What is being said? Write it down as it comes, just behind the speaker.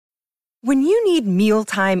When you need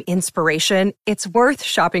mealtime inspiration, it's worth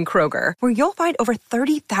shopping Kroger, where you'll find over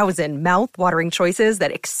 30,000 mouth-watering choices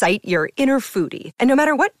that excite your inner foodie. And no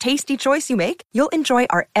matter what tasty choice you make, you'll enjoy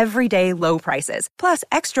our everyday low prices, plus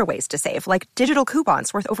extra ways to save, like digital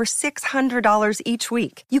coupons worth over $600 each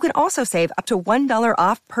week. You can also save up to $1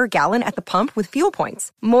 off per gallon at the pump with fuel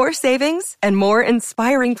points. More savings and more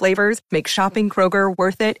inspiring flavors make shopping Kroger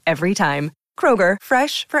worth it every time. Kroger,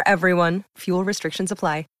 fresh for everyone. Fuel restrictions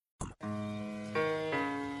apply.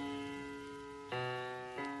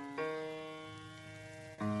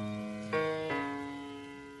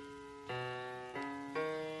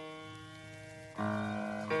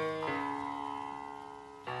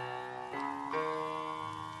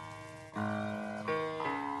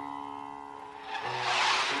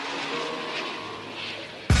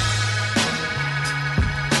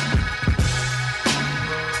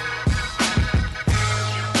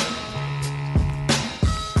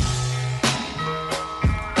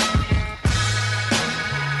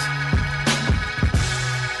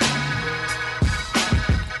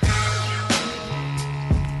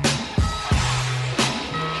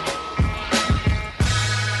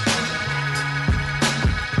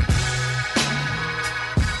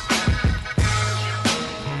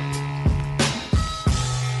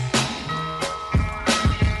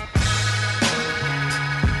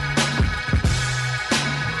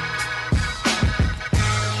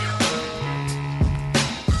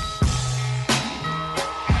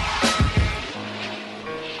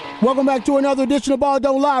 Welcome back to another edition of Ball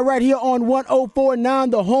Don't Lie right here on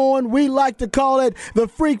 104.9 The Horn. We like to call it the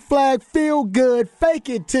Freak Flag Feel Good. Fake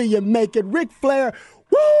it till you make it. Ric Flair,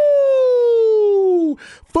 woo!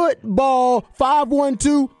 Football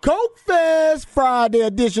 512 Coke Fest Friday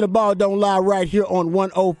edition of Ball Don't Lie right here on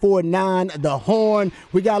 104.9 The Horn.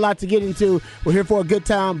 We got a lot to get into. We're here for a good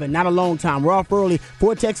time, but not a long time. We're off early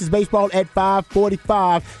for Texas baseball at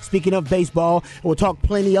 5:45. Speaking of baseball, we'll talk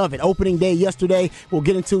plenty of it. Opening day yesterday. We'll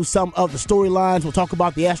get into some of the storylines. We'll talk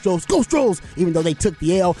about the Astros. Go Stros! Even though they took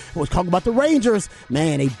the L. We'll talk about the Rangers.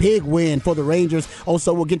 Man, a big win for the Rangers.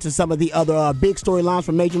 Also, we'll get to some of the other big storylines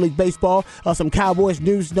from Major League Baseball. Some Cowboys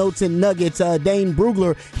news, notes, and nuggets. Dane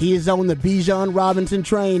Brugler, he is on the Bijan Robinson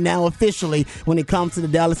train now officially when it comes to the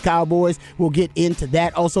Dallas Cowboys. We'll get into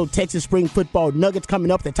that. Also, Texas spring football nuggets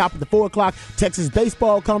coming up at the top of the 4 o'clock. Texas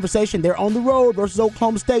baseball conversation. They're on the road versus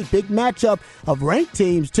Oklahoma State. Big matchup of ranked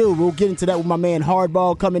teams, too. We'll get into that with my man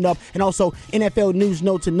Hardball coming up. And also, NFL news,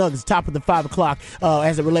 notes, and nuggets, top of the 5 o'clock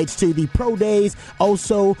as it relates to the pro days.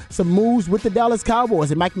 Also, some moves with the Dallas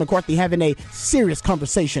Cowboys and Mike McCarthy having a serious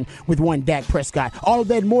conversation with one Dak Prescott. All of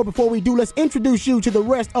that and more. Before we do, let's introduce you to the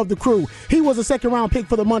rest of the crew. He was a second-round pick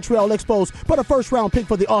for the Montreal Expos, but a first-round pick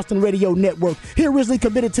for the Austin Radio Network. He originally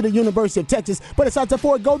committed to the University of Texas, but decided to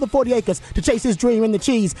forego the 40 acres to chase his dream in the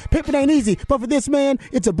cheese. Pimping ain't easy, but for this man,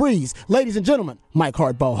 it's a breeze. Ladies and gentlemen, Mike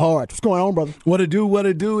Hardball Hard. What's going on, brother? What it do, what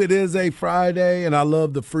it do. It is a Friday, and I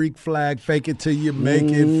love the freak flag. Fake it till you make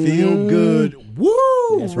it feel good. Woo!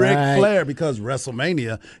 That's Ric right. Flair, because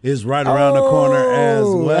WrestleMania is right around the corner as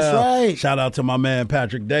well. That's right. Shout out to my man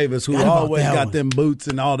Patrick Davis, who Forgot about always that got one. them boots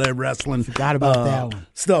and all that wrestling Forgot about that one.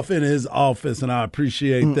 stuff in his office, and I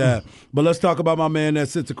appreciate that. But let's talk about my man that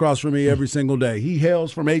sits across from me every single day. He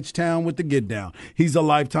hails from H-Town with the Get Down. He's a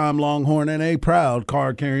lifetime Longhorn and a proud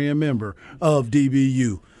card-carrying member of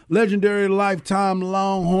DBU. Legendary lifetime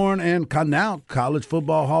Longhorn and Canal College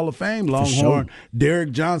Football Hall of Fame Longhorn.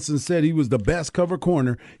 Derek Johnson said he was the best cover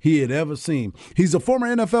corner he had ever seen. He's a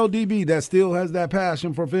former NFL DB that still has that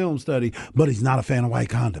passion for film study, but he's not a fan of white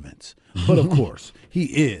condiments. But, of course, he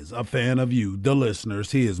is a fan of you, the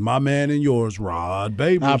listeners. He is my man and yours, Rod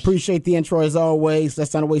Babers. I appreciate the intro as always.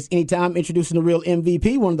 Let's not waste any time introducing the real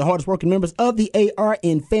MVP, one of the hardest working members of the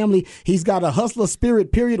ARN family. He's got a hustler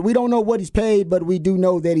spirit, period. We don't know what he's paid, but we do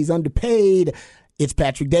know that he's underpaid. It's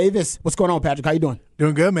Patrick Davis. What's going on, Patrick? How you doing?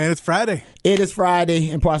 Doing good, man. It's Friday. It is Friday.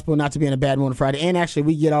 Impossible not to be in a bad mood on Friday. And actually,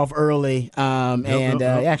 we get off early.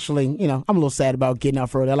 Actually, you know, I'm a little sad about getting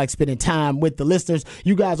off early. I like spending time with the listeners.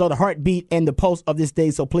 You guys are the heartbeat and the pulse of this day,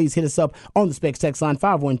 so please hit us up on the Specs text line,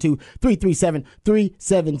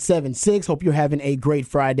 512-337-3776. Hope you're having a great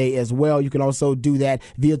Friday as well. You can also do that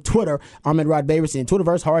via Twitter. I'm at Rod Babers in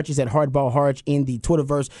Twitterverse. Harch is at Hardball Harch in the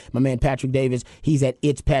Twitterverse. My man Patrick Davis, he's at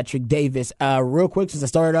It's Patrick Davis. Real quick, since I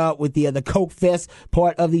started out with the Coke Fest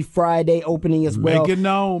part of the Friday opening as well. Make it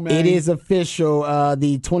known, man. It is official.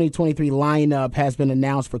 The 2023 lineup has been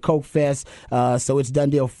announced for Coke Fest. So it's done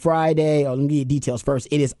deal Friday. Let me get you details first.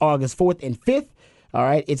 It is August 4th and 5th. All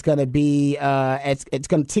right, it's going to be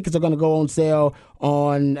tickets are going to go on sale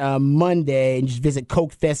on Monday, and just visit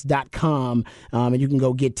cokefest.com, and you can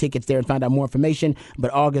go get tickets there and find out more information.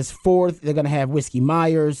 But August 4th, they're going to have Whiskey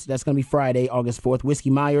Myers. That's going to be Friday, August 4th. Whiskey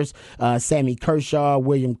Myers, Sammy Kershaw,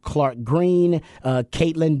 William Clark Green,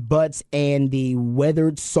 Caitlin Butts, and the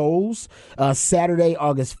Weathered Souls. Saturday,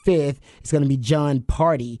 August 5th, it's going to be John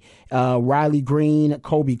Party, Riley Green,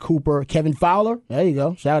 Kobe Cooper, Kevin Fowler. There you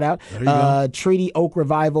go. Shout out. Treaty Oak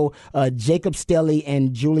Revival, Jacob Stelly,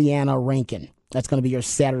 and Juliana Rankin. That's going to be your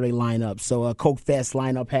Saturday lineup. So Coke Fest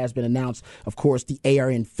lineup has been announced. Of course, the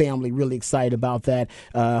ARN family really excited about that.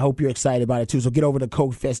 I hope you're excited about it too. So get over to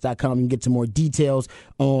cokefest.com and get some more details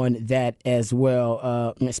on that as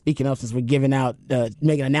well. Speaking of, since we're giving out,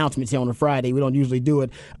 making announcements here on a Friday, we don't usually do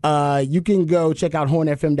it. You can go check out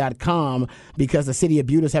hornfm.com because the city of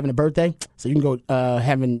Butte is having a birthday. So you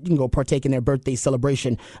can go partake in their birthday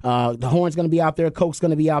celebration. The Horn's going to be out there. Coke's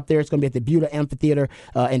going to be out there. It's going to be at the Butte Amphitheater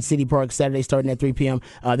in City Park Saturday, starting at 3 p.m.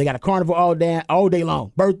 They got a carnival all day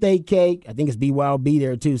long. Birthday cake. I think it's BYOB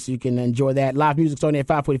there too, so you can enjoy that. Live music starting at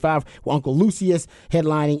 5:45 with Uncle Lucius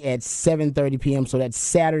headlining at 7:30 p.m. So that's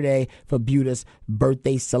Saturday for Butte's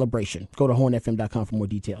birthday celebration. Go to hornfm.com for more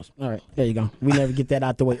details. All right, there you go. We never get that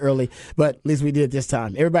out the way early, but at least we did it this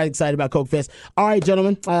time. Everybody excited about Coke Fest. All right,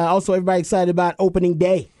 gentlemen. Also, everybody excited about opening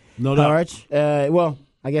day. No doubt. All right. Well,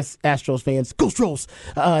 I guess Astros fans, go Stros,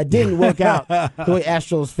 didn't work out the way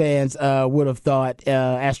Astros fans would have thought.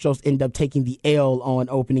 Astros end up taking the L on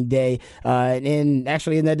opening day. And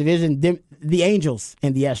actually in that division, the Angels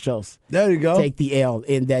and the Astros there you go. Take the L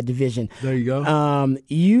in that division. There you go.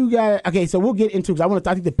 Okay, so we'll get into, because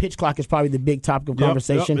I think the pitch clock is probably the big topic of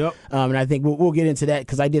conversation. Yep. And I think we'll get into that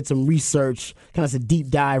because I did some research, kind of a deep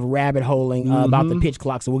dive rabbit holing about the pitch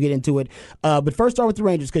clock, so we'll get into it. But first start with the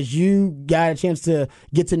Rangers, because you got a chance to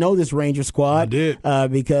get to know this Ranger squad. I did.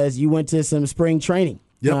 Because you went to some spring training.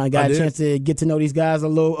 Yep, got a chance to get to know these guys a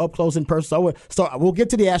little up close in person. So we'll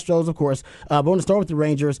get to the Astros, of course. But I want to start with the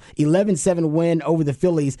Rangers. 11-7 win over the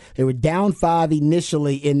Phillies. They were down 5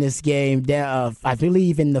 initially in this game, I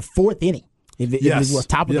believe in the fourth inning. If it was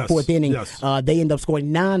top of the fourth inning, they end up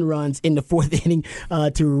scoring 9 runs in the fourth inning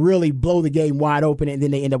to really blow the game wide open, and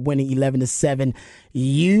then they end up winning 11-7.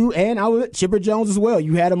 You and Chipper Jones as well.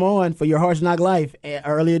 You had him on for your Hard Knock Life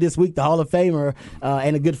earlier this week, the Hall of Famer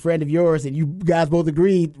and a good friend of yours, and you guys both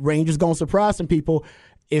agreed Rangers going to surprise some people.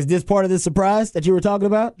 Is this part of the surprise that you were talking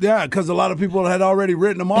about? Yeah, because a lot of people had already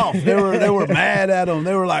written them off. They were mad at them.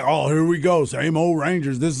 They were like, "Oh, here we go, same old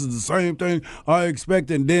Rangers. This is the same thing I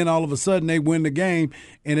expected." And then all of a sudden they win the game,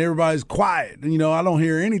 and everybody's quiet. I don't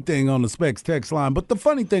hear anything on the Specs text line. But the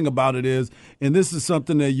funny thing about it is, and this is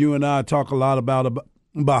something that you and I talk a lot about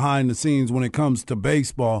behind the scenes when it comes to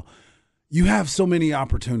baseball, you have so many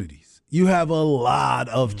opportunities. You have a lot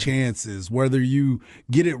of chances, whether you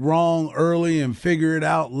get it wrong early and figure it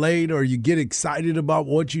out late, or you get excited about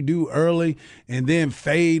what you do early and then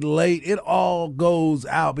fade late. It all goes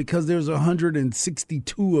out because there's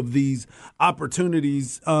 162 of these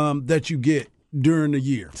opportunities that you get during the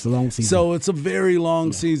year. It's a long season. So it's a very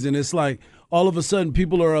long season. It's like all of a sudden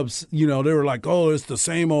people are they were like, "Oh, it's the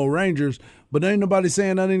same old Rangers." But ain't nobody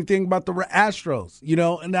saying anything about the Astros,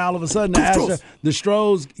 and now all of a sudden the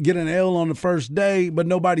Stros get an L on the first day, but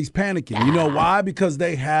nobody's panicking. You know why? Because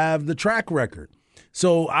they have the track record.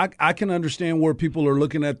 So I can understand where people are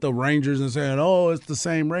looking at the Rangers and saying, "Oh, it's the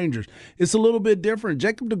same Rangers." It's a little bit different.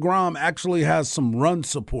 Jacob deGrom actually has some run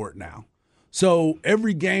support now. So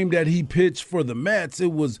every game that he pitched for the Mets,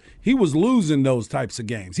 he was losing those types of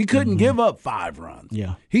games. He couldn't give up 5 runs.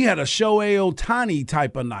 Yeah. He had a Shohei Ohtani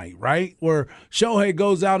type of night, right? Where Shohei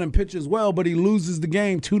goes out and pitches well, but he loses the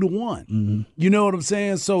game 2-1. Mm-hmm. You know what I'm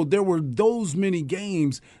saying? So there were those many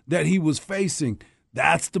games that he was facing.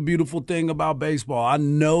 That's the beautiful thing about baseball. I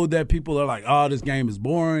know that people are like, "Oh, this game is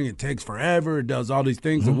boring. It takes forever. It does all these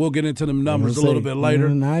things." And we'll get into the numbers a little bit later.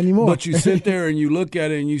 Not anymore. But you sit there and you look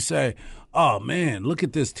at it and you say, "Oh, man, look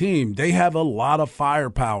at this team. They have a lot of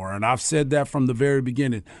firepower." And I've said that from the very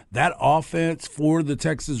beginning. That offense for the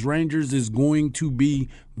Texas Rangers is going to be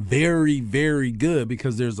very, very good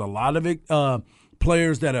because there's a lot of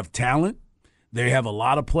players that have talent. They have a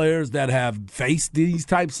lot of players that have faced these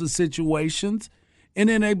types of situations. And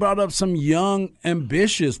then they brought up some young,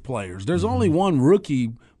 ambitious players. There's only one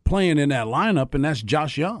rookie playing in that lineup, and that's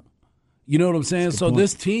Josh Young. You know what I'm saying? So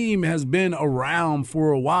this team has been around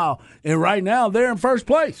for a while, and right now they're in first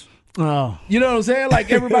place. Oh. You know what I'm saying? Like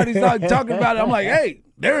everybody's talking about it. I'm like, hey,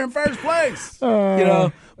 they're in first place.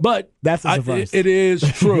 But that's a surprise. It is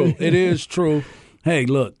true. It is true. Hey,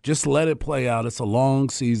 look, just let it play out. It's a long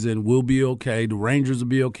season. We'll be okay. The Rangers will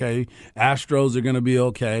be okay. Astros are going to be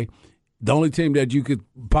okay. The only team that you could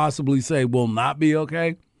possibly say will not be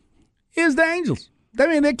okay is the Angels. I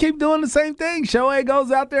mean, they keep doing the same thing. Shohei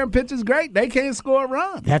goes out there and pitches great. They can't score a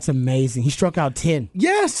run. That's amazing. He struck out 10.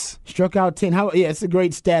 Yes. Struck out 10. It's a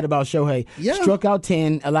great stat about Shohei. Yeah. Struck out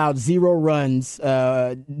 10, allowed 0 runs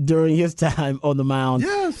during his time on the mound.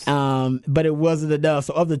 Yes. But it wasn't enough.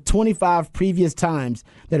 So of the 25 previous times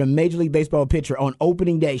that a Major League Baseball pitcher on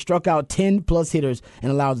opening day struck out 10-plus hitters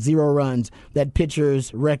and allowed 0 runs, that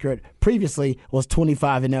pitcher's record previously was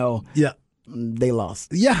 25-0. Yeah. They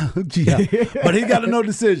lost. Yeah. But he got a no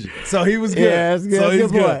decision, so he was good. Yeah, that's good. So he's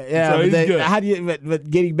good good. Point. Yeah, so he's good. How do you? But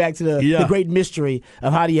getting back to the great mystery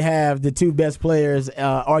of how do you have the two best players,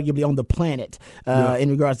 arguably on the planet, in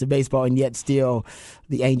regards to baseball, and yet still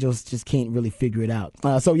the Angels just can't really figure it out.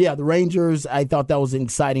 The Rangers, I thought that was an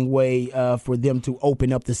exciting way for them to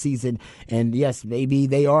open up the season. And yes, maybe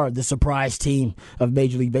they are the surprise team of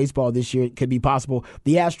Major League Baseball this year. It could be possible.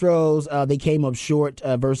 The Astros, they came up short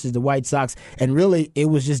versus the White Sox. And really, it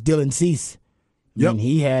was just Dylan Cease. Yep. And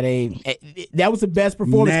he had that was the best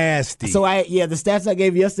performance. Nasty. So the stats I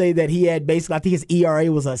gave yesterday that he had basically, I think his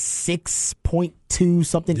ERA was a 6.2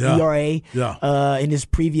 something ERA in his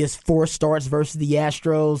previous 4 starts versus the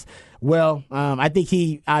Astros. Well, I think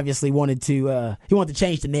he obviously wanted to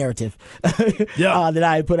change the narrative that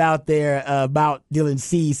I had put out there about Dylan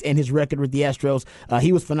Cease and his record with the Astros.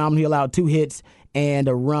 He was phenomenal. He allowed 2 hits and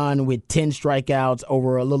a run with 10 strikeouts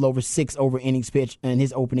over a little over 6 innings pitched in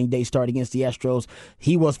his opening day start against the Astros.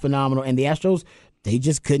 He was phenomenal, and the Astros, they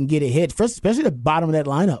just couldn't get a hit, especially the bottom of that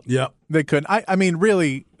lineup. Yeah, they couldn't. I mean,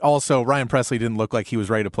 really, also, Ryan Presley didn't look like he was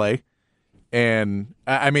ready to play. And,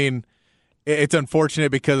 I mean, it's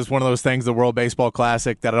unfortunate because it's one of those things, the World Baseball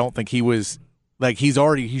Classic, that I don't think he was – like, he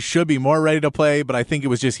should be more ready to play, but I think it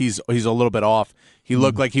was just he's a little bit off. He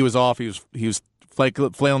looked like he was off. He was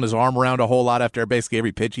flailing his arm around a whole lot after basically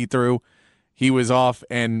every pitch he threw. He was off,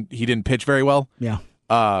 and he didn't pitch very well. Yeah.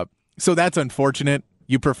 So that's unfortunate.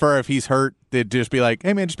 You prefer if he's hurt, they'd just be like,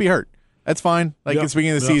 hey, man, just be hurt. That's fine. Like, it's the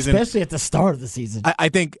beginning of the season. Especially at the start of the season. I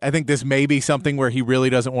think this may be something where he really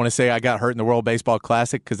doesn't want to say, I got hurt in the World Baseball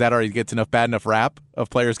Classic, because that already gets bad enough rap of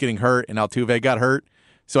players getting hurt, and Altuve got hurt.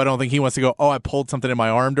 So I don't think he wants to go, I pulled something in my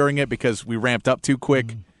arm during it because we ramped up too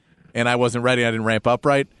quick, and I wasn't ready. I didn't ramp up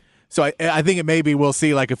right. So I think it maybe we'll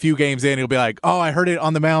see like a few games in, he'll be like, I heard it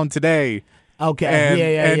on the mound today.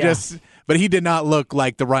 Okay, But he did not look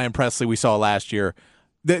like the Ryan Presley we saw last year.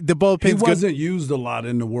 The bullpen's he wasn't used a lot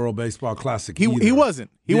in the World Baseball Classic. He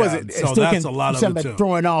wasn't. He wasn't. So that's a lot of it too.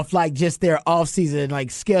 Throwing off like just their off-season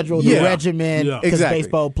like schedule, the regimen, because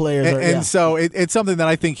baseball players. So it's something that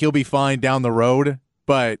I think he'll be fine down the road.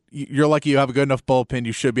 But you're lucky you have a good enough bullpen.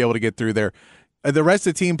 You should be able to get through there. The rest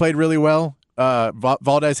of the team played really well.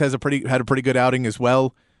 Valdez had a pretty good outing as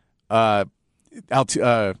well. Jordan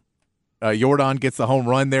gets the home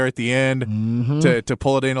run there at the end to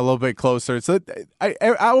pull it in a little bit closer. So I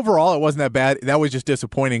overall, it wasn't that bad. That was just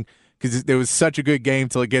disappointing because there was such a good game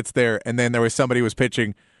till it gets there, and then there was somebody who was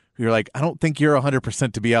pitching who you're like, I don't think you're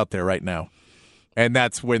 100% to be out there right now. And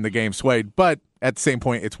that's when the game swayed. But at the same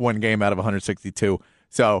point, it's one game out of 162.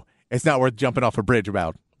 So it's not worth jumping off a bridge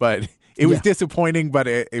about. But it was disappointing, but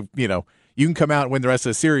you can come out and win the rest of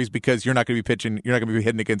the series because you're not going to be pitching, you're not going to be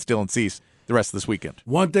hitting against Dylan Cease the rest of this weekend.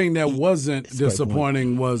 One thing that wasn't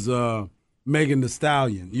disappointing was Megan Thee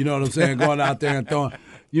Stallion. You know what I'm saying? Going out there and throwing.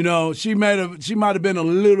 She might have been a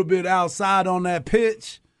little bit outside on that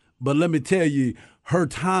pitch, but let me tell you, her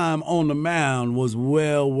time on the mound was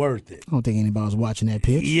well worth it. I don't think anybody was watching that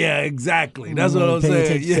pitch. Yeah, exactly. That's what I'm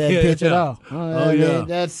saying. Pitch at all.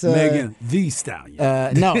 That's Megan Thee Stallion.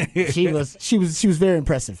 No, she was very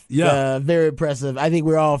impressive. Yeah, very impressive. I think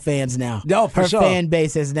we're all fans now. For her sure. fan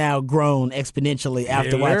base has now grown exponentially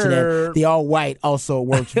after watching that. The all white also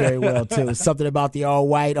works very well too. Something about the all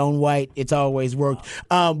white on white. It's always worked.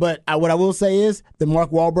 But what I will say is the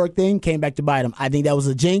Mark Wahlberg thing came back to bite him. I think that was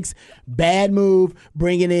a jinx. Bad move.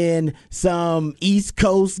 Bringing in some East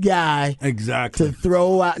Coast guy to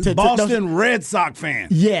throw out to Boston Red Sox fan.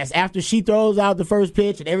 Yes, after she throws out the first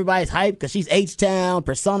pitch and everybody's hyped because she's H-Town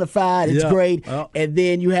personified. It's great. And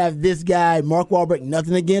then you have this guy, Mark Wahlberg.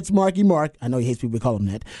 Nothing against Marky Mark. I know he hates people who call him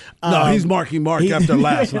that. No, he's Marky Mark after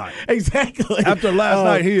last night. Exactly. After last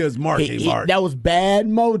night, he is Marky Mark. That was bad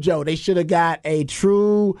mojo. They should have got a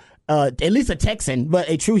true. At least a Texan, but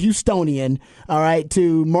a true Houstonian, all right,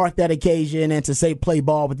 to mark that occasion and to say play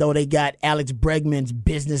ball. But though they got Alex Bregman's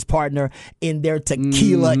business partner in their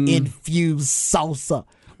tequila-infused salsa,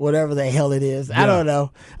 whatever the hell it is. I don't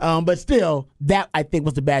know. But still, that I think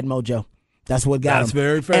was the bad mojo. That's what got them. That's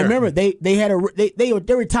very fair. And remember, they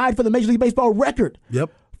were tied for the Major League Baseball record.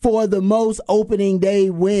 Yep. for the most opening day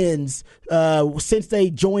wins since they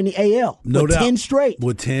joined the AL. No doubt. 10 straight.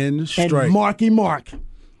 With 10 straight. And Marky Mark.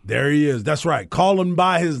 There he is. That's right. Call him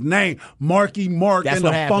by his name, Marky Mark That's and what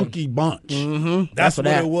the happened. Funky Bunch. Mm-hmm. That's what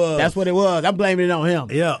it was. That's what it was. I'm blaming it on him.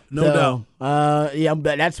 Yeah, no doubt.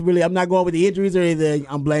 That's really. I'm not going with the injuries or anything.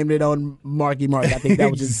 I'm blaming it on Marky Mark. I think that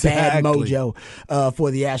was just bad Exactly. mojo for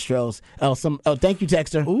the Astros. Thank you,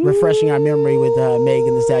 Texter, refreshing our memory with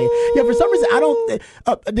Megan Thee Stallion. Yeah, for some reason I don't.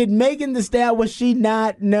 Did Megan Thee Stallion, was she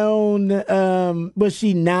not known? Was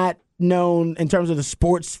she not known in terms of the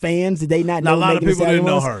sports fans? Did they not know? Now, a lot Megan of Thee people didn't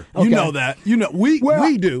know Stallion her. was? You Okay. know that. You know we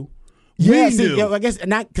do. Yeah, We do. I guess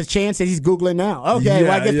not because Chan says he's Googling now. Okay,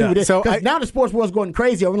 well, I Yeah, guess yeah. people did. So Because now the sports world's going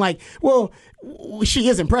crazy over like, well, she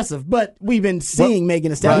is impressive, but we've been seeing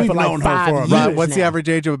Megan Thee Stallion for We've like known her 5 for a years. minute. What's the now. average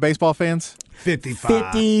age of baseball fans?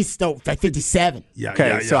 55. 57. Yeah, Okay,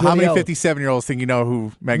 yeah, so yeah. how many Really old. 57-year-olds think you know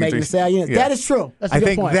who Megan Megan Thee Stallion. Yeah. That is true. That's a I good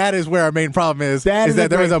think point. that is where our main problem is. That is a that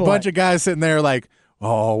there was great a bunch point. of guys sitting there like,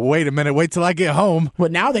 oh, wait a minute, wait till I get home. Well,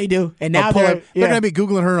 now they do, and now They're they're going to be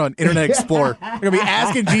Googling her on Internet Explorer. They're going to be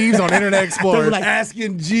asking Jeeves on Internet Explorer. like-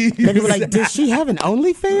 Asking G. They're gonna be like, does she have an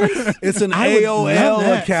OnlyFans? It's an I would love AOL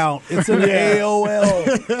that. account. It's an AOL.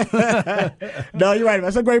 No, you're right.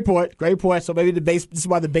 That's a great point. Great point. So maybe this is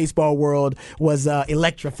why the baseball world was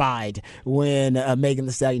electrified when Megan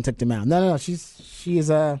Thee Stallion took them out. No. She's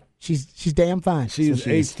damn fine. She's That's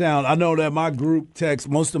what she is. H-Town. I know that my group text,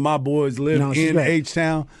 most of my boys live No, she's in great.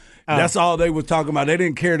 H-Town. That's all they were talking about. They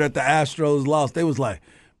didn't care that the Astros lost. They was like,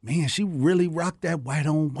 man, she really rocked that white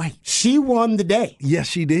on white. She won the day. Yes,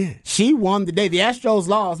 she did. She won the day. The Astros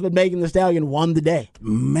lost, but Megan Thee Stallion won the day.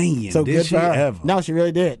 Man, So did good she for her. ever. No, she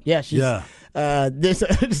really did. Yeah, she's. Yeah. This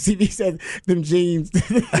CV said them jeans,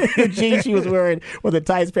 the jeans she was wearing were the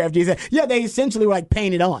tights pair of jeans. Yeah, they essentially were like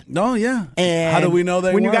painted on. No, yeah. And how do we know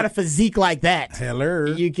they when you weren't? got a physique like that, Hello.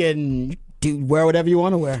 you can wear whatever you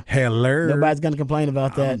want to wear. Hello. Nobody's gonna complain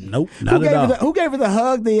about that. Nope, not at all. Who gave her the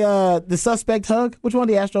hug? The suspect hug? Which one of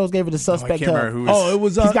the Astros gave her the suspect can't hug? remember who was- Oh, it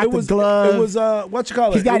was. He's got it the was. glove. It was. What you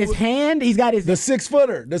call it? He's got It his was hand. He's got his. the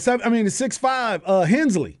 6-footer. The 6'5".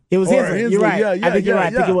 Hensley. It was Or Hensley. You're right. Yeah, I think you're yeah, right.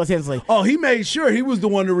 I think yeah. it was Hensley. Oh, he made sure he was the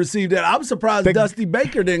one to receive that. I'm surprised Dusty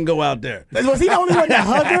Baker didn't go out there. Was he the only one to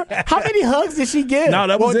hug her? How many hugs did she give? No,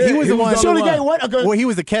 that was it. He was He the was one. the She only only gave one. one. Okay. Well, he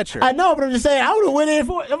was the catcher. I know, but I'm just saying, I would have went in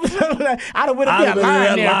for. I'd have went up I'd there, have been in line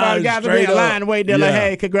that there, line the guys would be straight in up. line waiting there, like, Yeah.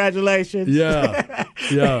 hey, congratulations. Yeah,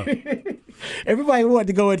 yeah. Everybody wanted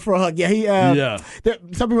to go in for a hug. Yeah, he. Yeah.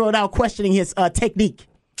 Some people are now questioning his technique.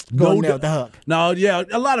 Going there with the hug. No, yeah,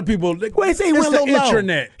 a lot of people. Well, he said he went a it's little the low.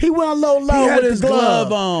 internet. He went a little low He had with his the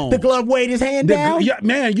glove on. The glove weighed his hand down. Yeah,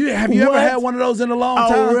 man, have you ever What? had one of those in a long Oh,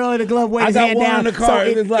 time? really? The glove weighed I his got hand one down. in the car. So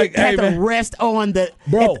it was like, it had hey, to man. rest on the.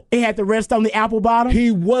 Bro. It had to rest on the apple bottom.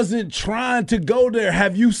 He wasn't trying to go there.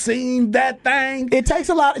 Have you seen that thing? It takes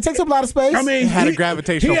a lot. It takes up a lot of space. I mean, had a he-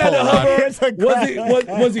 gravitational he had to pull hug around her. it. It's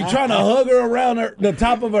a Was he trying to hug her around the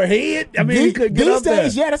top of her head? I mean, he couldn't get these up there.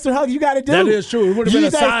 days, yeah, that's the hug you got to do. That is true. It would've been a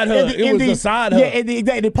These days, side hug. It was a side hug. Yeah,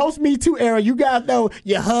 in the post Me Too era, you guys know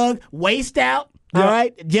you hug waist out. All Yeah.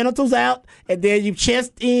 right, genitals out, and then you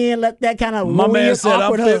chest in, let that kind of My man weird, said,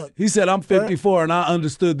 awkward hug. he said, I'm 54 and I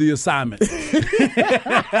understood the assignment.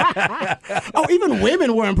 Oh, even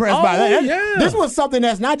women were impressed by Oh, that. yeah. This was something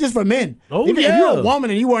that's not just for men. Oh, If you're yeah. a woman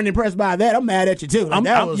and you weren't impressed by that, I'm mad at you too. Like, I'm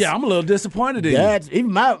that a was, little disappointed in you. that's,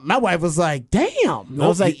 even my wife was like, "Damn!" I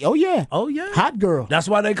was like, "Oh yeah, Oh, yeah. hot girl." That's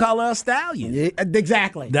why they call her a stallion. Yeah,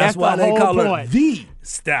 exactly. That's why the they whole call her point. the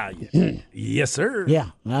stallion. Yes, sir. Yeah,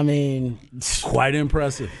 I mean, Quite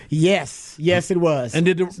impressive. yes, it was. And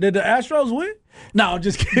did the Astros win? No, I'm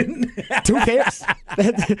just kidding. Who cares?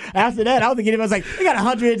 After that, I don't think anybody was like, "They got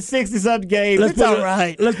 160 something games. It's all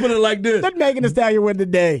right." Let's put it like this. Let Megan Thee Stallion win the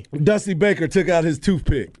day. Dusty Baker took out his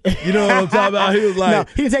toothpick. You know what I'm talking about? He was No, like,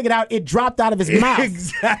 he didn't take it out. It dropped out of his mouth.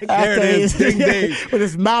 Exactly. After There it is. his- Ding, ding. When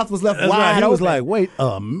his mouth was left That's wide right. He was open. like, wait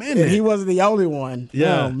a minute. And he wasn't the only one.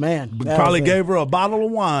 Yeah. Oh, man. That Probably was it. gave her a bottle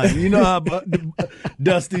of wine. You know how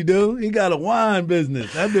Dusty do? He got a wine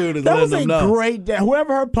business. That dude is That was letting a them know. great day.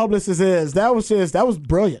 Whoever her publicist is, that was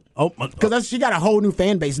brilliant. Oh, Because she got a whole new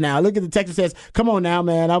fan base now. Look at the text that says, "Come on now,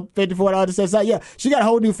 man. I'm 54." The other says, "Yeah, she got a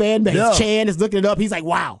whole new fan base." Yeah. Chan is looking it up. He's like,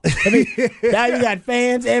 "Wow." I mean, now you got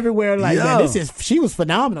fans everywhere. Like, Yeah. man, she was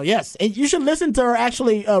phenomenal. Yes, and you should listen to her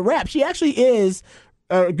actually rap. She actually is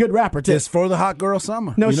a good rapper too. it's for the hot girl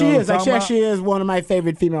summer. No, You know she what is. I'm Like, she talking actually is one of my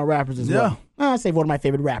favorite female rappers as well. I say one of my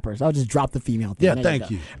favorite rappers. I'll just drop the female thing. Yeah, There thank go.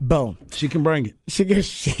 you. Boom. She can bring it. She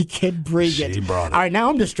can bring it. She brought it. All right, now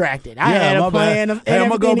I'm distracted. I had my a plan. bad. Of Hey, I'm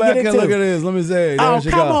gonna go everything to back get and into. look at this. Let me see. There Oh, she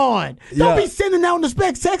come go. on. Yeah. Don't be sending out the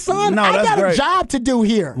specs text on. No, I that's got great. a job to do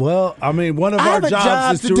here. Well, I mean, one of I our have a job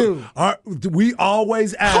jobs is to do. We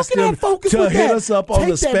always How ask can I them focus to with hit that? us up on Take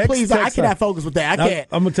the that, specs. please. I text cannot line. focus with that. I can't.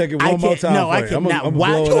 I'm gonna take it I one more can't. time. No, for I you. cannot. I'm Why?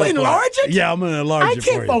 blow You it up enlarge for you. it? Yeah, I'm gonna enlarge I it for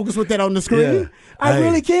can't you. focus with that on the screen. Yeah. I Hey.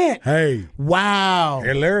 really can't. Hey, Wow.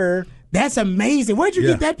 hello. That's amazing. Where'd you Yeah.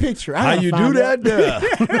 get that picture? I How gotta you do find that?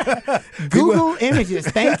 There? Google Images.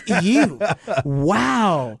 Thank you.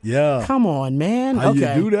 Wow. Yeah. Come on, man. How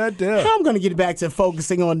okay. you do that? There. I'm going to get back to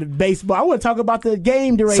focusing on the baseball. I want to talk about the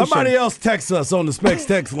game duration. Somebody else text us on the specs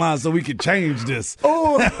text line so we can change this.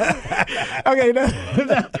 Oh, okay.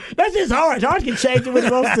 That's just Orange. Orange can change it when he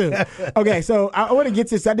wants to. Okay, so I want to get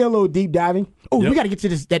to this. I did a little deep diving. Oh, Yep. we got to get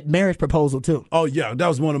to that marriage proposal too. Oh yeah, that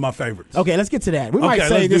was one of my favorites. Okay, let's get to that. We might Okay,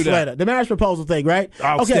 say let's do this that. later. The marriage proposal thing, right?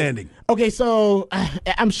 Outstanding. Okay, so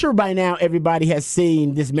I'm sure by now everybody has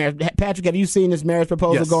seen this marriage. Patrick, have you seen this marriage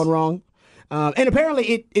proposal Yes. going wrong? And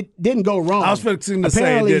apparently it didn't go wrong. I was fixing to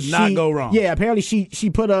say it did not go wrong. Yeah, apparently they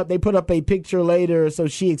put up a picture later, so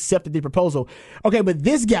she accepted the proposal. Okay, but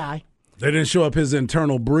this guy, They didn't show up his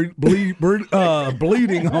internal bleeding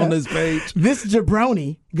on his page. this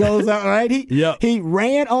jabroni goes out, right? He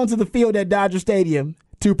ran onto the field at Dodger Stadium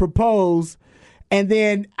to propose, and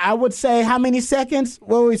then I would say how many seconds?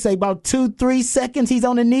 What would we say? About 2-3 seconds he's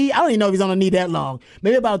on the knee? I don't even know if he's on the knee that long.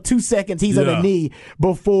 Maybe about 2 seconds he's on the Yeah. knee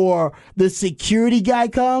before the security guy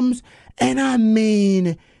comes. And I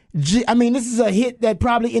mean, this is a hit that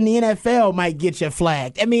probably in the NFL might get you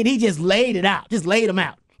flagged. I mean, he just laid it out. Just laid him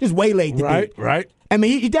out. Just waylaid the dude. Right. I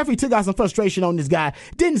mean, he definitely took out some frustration on this guy.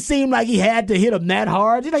 Didn't seem like he had to hit him that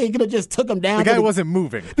hard. He could have just took him down. The guy wasn't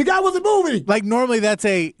moving. The guy wasn't moving. Like normally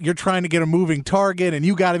you're trying to get a moving target and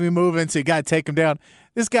you got to be moving, so you got to take him down.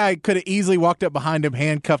 This guy could have easily walked up behind him,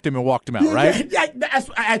 handcuffed him, and walked him out, right?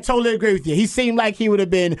 I totally agree with you. He seemed like he would have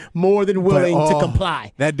been more than willing to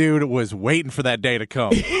comply. That dude was waiting for that day to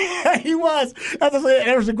come. He was. That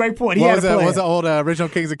was a great point. He What had was a that? plan. Was the old Original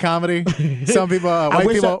Kings of Comedy? Some people, I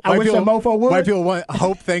wish a mofo would. White people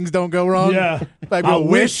hope things don't go wrong. Yeah. Like people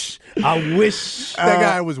wish. I wish. That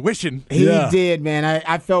guy was wishing. He Yeah. did, man.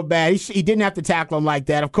 I felt bad. He didn't have to tackle him like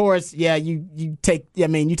that. Of course, yeah. You take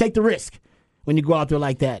the risk when you go out there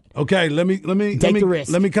like that. Okay, let me Take the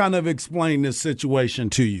risk. Let me kind of explain this situation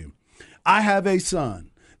to you. I have a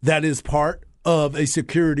son that is part of a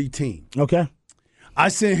security team. Okay. I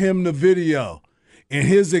sent him the video, and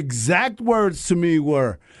his exact words to me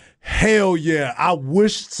were, "Hell yeah, I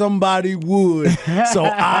wish somebody would so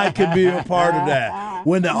I could be a part of that."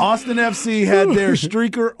 When the Austin FC had their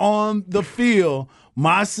streaker on the field,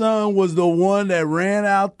 my son was the one that ran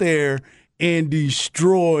out there and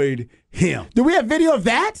destroyed him. Do we have video of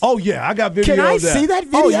that? Oh, yeah, I got video Can I of that. see that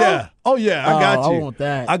video? Oh, yeah, I got you. I want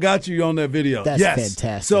that. I got you on that video. That's yes.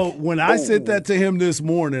 fantastic. So when I sent that to him this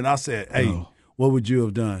morning, I said, hey, what would you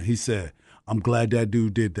have done? He said, I'm glad that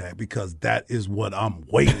dude did that because that is what I'm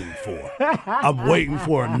waiting for. I'm waiting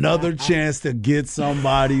for another chance to get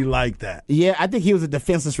somebody like that. Yeah, I think he was a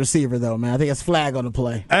defenseless receiver, though, man. I think it's flag on the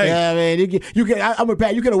play. Hey. Yeah, I mean, I'm with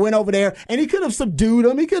Pat. You could have went over there, and he could have subdued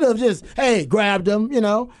him. He could have just, grabbed him, Hey,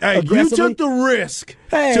 you aggressively. took the risk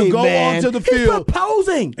Hey, to go man. onto the He's field.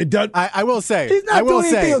 proposing. It does, I will say. He's not I will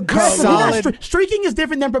doing anything say. aggressive. Solid. Streaking is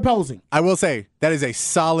different than proposing. I will say that is a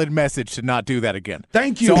solid message to not do that again.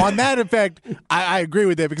 Thank you. So on that effect, I agree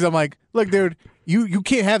with it because I'm like, look, dude, you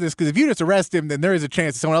can't have this because if you just arrest him, then there is a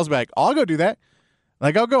chance that someone else will be like, oh, I'll go do that.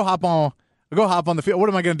 Like I'll go hop on the field. What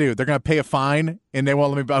am I going to do? They're going to pay a fine and they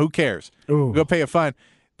won't let me. Who cares? Ooh. Go pay a fine.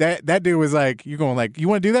 That dude was like, you going like, you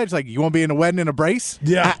want to do that? It's like, you want to be in a wedding in a brace?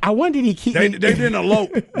 yeah. I wonder did he keep. They didn't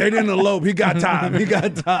elope. They didn't elope. He got time.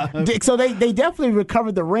 So they definitely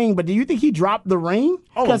recovered the ring, but do you think he dropped the ring?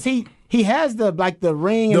 Because he has the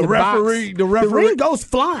ring and the referee- box. the referee- The ring goes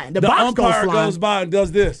flying. The box goes umpire flying. goes by and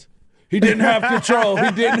does this. He didn't have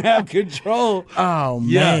control. Oh, man.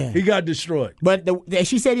 Yeah, he got destroyed. But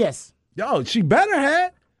she said yes. Yo, she better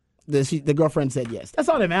had. The girlfriend said yes. That's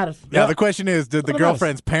all that matters. Yeah. The question is, did the What about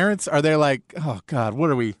girlfriend's parents, are they like, oh God, what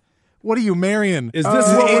are you marrying? Is this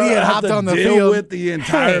what idiot we have hopped to on the deal field with the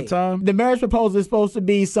entire Hey, time? the marriage proposal is supposed to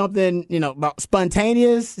be something, about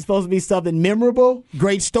spontaneous. It's supposed to be something memorable.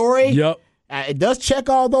 Great story. Yep. It does check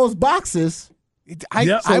all those boxes.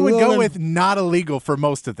 I would go Will with not illegal for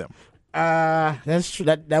most of them. That's true.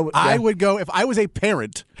 That would. I yeah. would go if I was a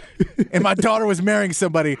parent and my daughter was marrying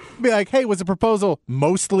somebody. I'd be like, "Hey, was the proposal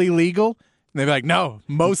mostly legal?" And they'd be like, "No,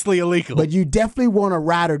 mostly illegal." But you definitely want to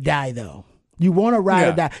ride or die, though. You want to ride or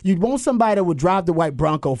Yeah. die. You want somebody that would drive the white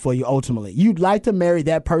Bronco for you ultimately. You'd like to marry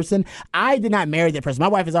that person. I did not marry that person. My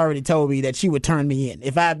wife has already told me that she would turn me in.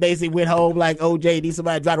 If I basically went home like OJ, need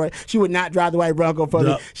somebody to drive the white, she would not drive the white Bronco for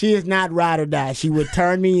me. She is not ride or die. She would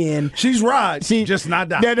turn me in. She's right. Just not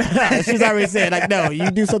die. No. She's already said, like, no,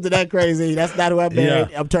 you do something that crazy. That's not who I married.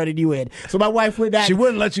 Yeah. I'm turning you in. So my wife would not. She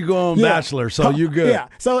wouldn't let you go on Bachelor, so you're good. Yeah.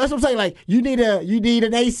 So that's what I'm saying. Like, you need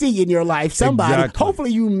an AC in your life. Somebody. Exactly.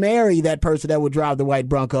 Hopefully you marry that person that would drive the white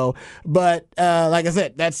Bronco. But like I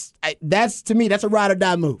said, that's to me, that's a ride or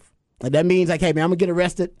die move. Like, that means, like, hey man, I'm gonna get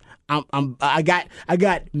arrested. I got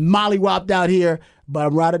mollywopped out here, but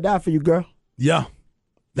I'm ride or die for you, girl. Yeah.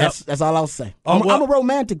 That's all I'll say. Oh, I'm a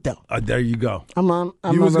romantic though. There you go. I'm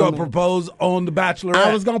You was a going to romantic. propose on The Bachelorette.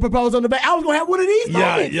 I was gonna propose on the back. I was gonna have one of these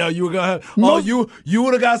moments. Yeah, you were gonna have. You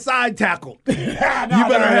would have got side tackled. You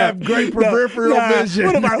better have great peripheral vision.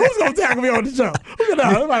 Who's gonna tackle me on the show?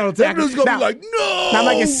 Nobody gonna tackle Everyone's me. gonna be like, no. Now I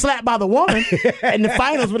might get slapped by the woman in the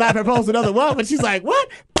finals when I propose to another woman. She's like, "What?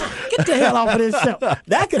 Get the hell off of this show."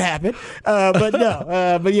 That could happen, but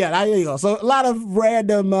no. But yeah, there you go. So a lot of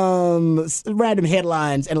random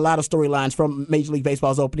headlines and a lot of storylines from Major League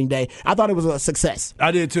Baseball's opening day. I thought it was a success.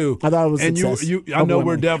 I did too. I thought it was a and success. I know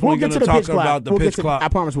we're definitely going to talk about the pitch clock. I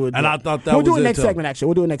promise we'll do and it. I thought that we'll was do it it next too. segment. Actually,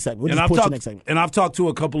 we'll do it next segment. We'll just push the next segment. And I've talked to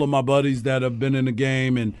a couple of my buddies that have been in the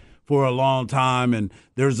game and for a long time, and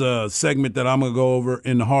there's a segment that I'm going to go over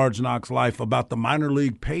in the Hard Knocks Life about the minor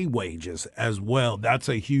league pay wages as well. That's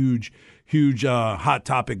a huge hot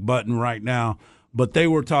topic button right now. But they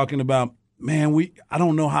were talking about, man, I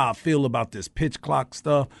don't know how I feel about this pitch clock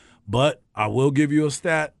stuff, but I will give you a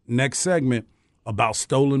stat next segment about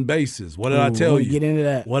stolen bases. What did I tell you? Get into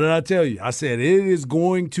that. What did I tell you? I said it is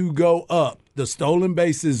going to go up. The stolen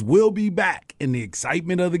bases will be back, and the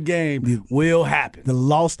excitement of the game will happen. The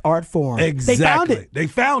lost art form. Exactly. They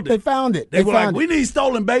found it. They were like, we need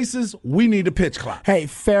stolen bases. We need a pitch clock. Hey,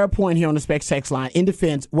 fair point here on the Specs text line. In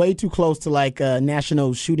defense, way too close to like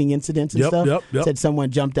national shooting incidents and stuff. Yep. Said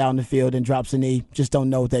someone jumped out in the field and drops a knee. Just don't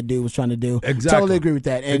know what that dude was trying to do. Exactly. Totally agree with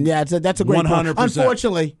that. And yeah, that's a great 100%. point.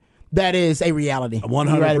 Unfortunately, that is a reality.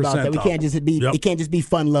 100%. You're right about that. We can't just be. Yep. It can't just be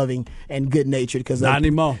fun loving and good natured because Not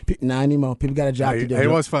anymore. Not anymore. People got a job to do. It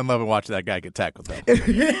was fun loving watching that guy get tackled, though.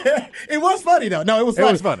 It was funny though. No, it was funny.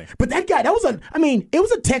 It was funny. But that guy, it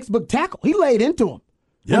was a textbook tackle. He laid into him.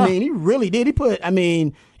 Yeah. I mean, he really did. It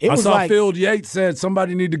I was saw like Phil Yates said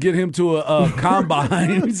somebody need to get him to a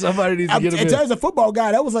combine. Somebody needs to get him in. As a football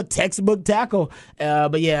guy, that was a textbook tackle.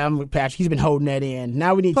 But yeah, I'm with Patrick. He's been holding that in.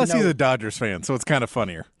 Now we need Plus, to know. he's a Dodgers fan, so it's kind of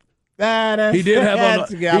funnier. He did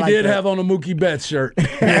have on a Mookie Betts shirt.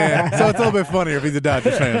 Yeah, so it's a little bit funnier if he's a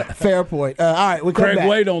Dodgers fan. Fair point. All right, we come Craig back.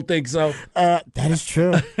 Way don't think so. That is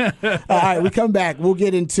true. All right, we come back. We'll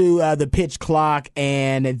get into the pitch clock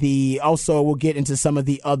and we'll get into some of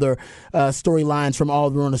the other storylines from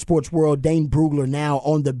all around the sports world. Dane Brugler now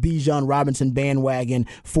on the Bijan Robinson bandwagon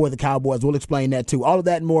for the Cowboys. We'll explain that too. All of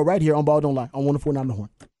that and more right here on Ball Don't Lie on 104.9 The Horn.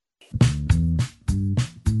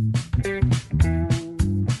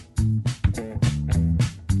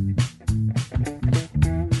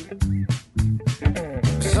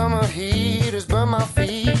 Summer heat has burned my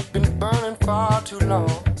feet, been burning far too long.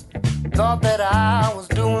 Thought that I was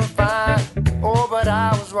doing fine, oh, but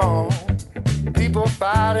I was wrong. People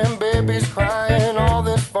fighting, babies crying, all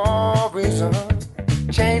this for a reason.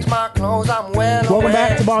 Change my clothes, I'm well Welcome aware.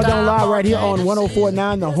 back to Ball Don't Lie right here on Time for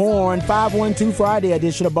 104.9 The Horn. 512 Friday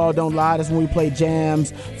edition of Ball Don't Lie. That's when we play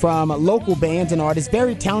jams from local bands and artists,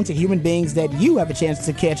 very talented human beings that you have a chance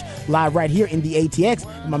to catch live right here in the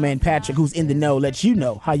ATX. My man Patrick, who's in the know, lets you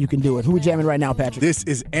know how you can do it. Who we jamming right now, Patrick? This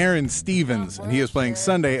is Aaron Stevens, and he is playing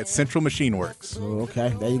Sunday at Central Machine Works.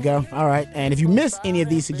 Okay, there you go. All right. And if you miss any of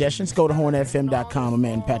these suggestions, go to hornfm.com. My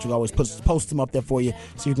man Patrick always posts them up there for you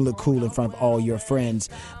so you can look cool in front of all your friends.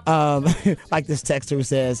 Like this texter who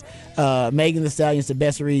says, Megan Thee Stallion's the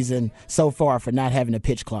best reason so far for not having a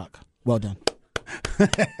pitch clock. Well done.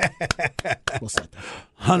 We'll set that.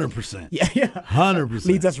 100%. Yeah. 100%.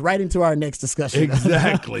 Leads us right into our next discussion.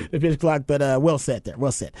 Exactly. The pitch clock, but well set there.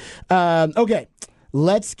 Well set. Okay.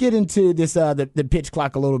 Let's get into this the pitch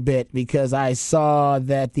clock a little bit because I saw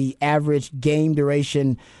that the average game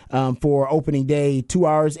duration for opening day 2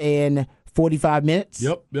 hours and 45 minutes.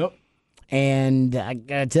 Yep. And I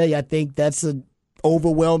gotta tell you, I think that's an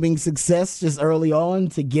overwhelming success just early on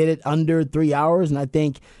to get it under 3 hours. And I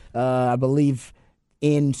think I believe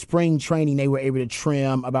in spring training they were able to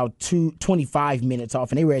trim about 25 minutes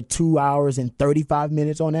off, and they were at 2 hours and 35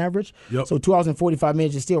 minutes on average. Yep. So 2 hours and 45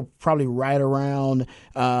 minutes is still probably right around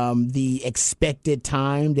the expected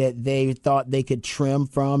time that they thought they could trim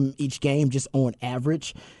from each game just on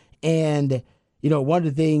average. And one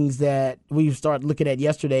of the things that we started looking at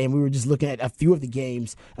yesterday, and we were just looking at a few of the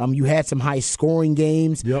games, you had some high-scoring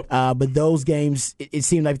games, but those games, it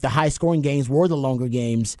seemed like the high-scoring games were the longer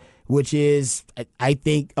games, which is, I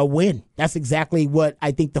think, a win. That's exactly what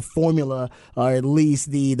I think the formula, or at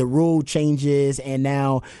least the rule changes, and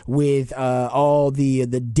now with all the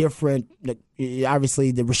different,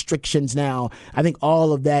 obviously the restrictions now, I think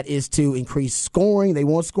all of that is to increase scoring. They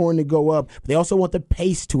want scoring to go up, but they also want the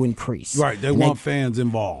pace to increase. Right, they want fans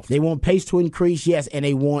involved. They want pace to increase, yes, and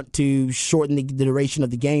they want to shorten the duration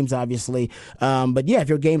of the games, obviously. But yeah, if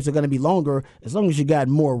your games are going to be longer, as long as you got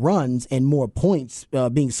more runs and more points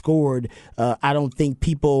being scored, I don't think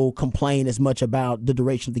people complain as much about the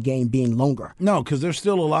duration of the game being longer. No, because there's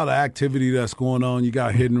still a lot of activity that's going on. You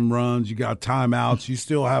got hidden runs, you got timeouts, you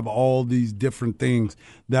still have all these different things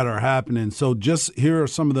that are happening. So just here are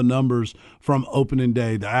some of the numbers from opening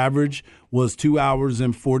day. The average was 2 hours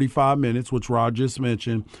and 45 minutes, which Rod just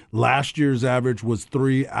mentioned. Last year's average was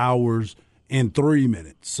 3 hours and 3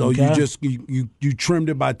 minutes. So you trimmed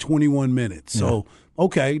it by 21 minutes. So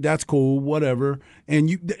okay, that's cool, whatever. And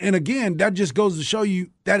again, that just goes to show you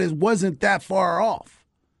that it wasn't that far off.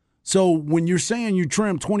 So when you're saying you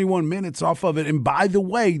trimmed 21 minutes off of it, and by the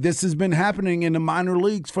way, this has been happening in the minor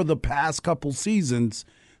leagues for the past couple seasons.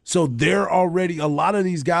 So they're already, a lot of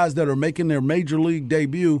these guys that are making their major league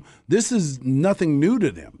debut, this is nothing new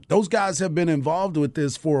to them. Those guys have been involved with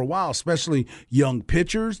this for a while, especially young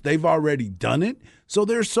pitchers. They've already done it. So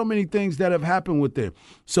there's so many things that have happened with it.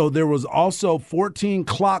 So there was also 14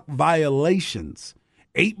 clock violations,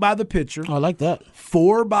 8 by the pitcher. I like that.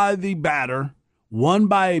 4 by the batter, 1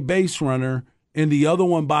 by a base runner, and the other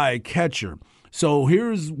one by a catcher. So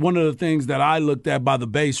here's one of the things that I looked at by the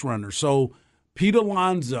base runner. So Pete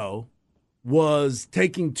Alonso was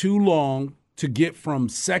taking too long to get from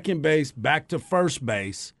second base back to first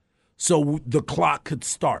base so the clock could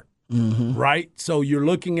start, right? So you're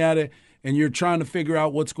looking at it, and you're trying to figure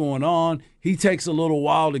out what's going on. He takes a little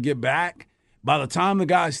while to get back. By the time the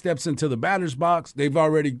guy steps into the batter's box, they've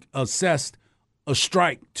already assessed a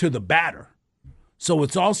strike to the batter. So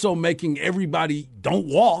it's also making everybody don't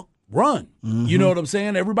walk, run. You know what I'm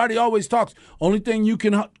saying? Everybody always talks. Only thing you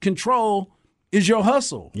can control is your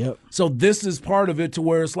hustle. Yep. So this is part of it to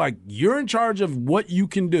where it's like you're in charge of what you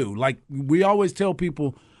can do. Like we always tell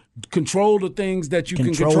people, control the things that you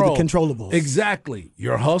can control. The controllables. Exactly.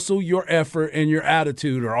 Your hustle, your effort, and your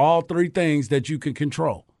attitude are all 3 things that you can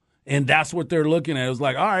control. And that's what they're looking at. It's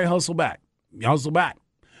like, all right, hustle back. Hustle back.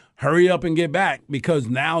 Hurry up and get back because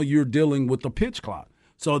now you're dealing with the pitch clock.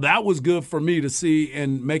 So that was good for me to see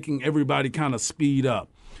and making everybody kind of speed up.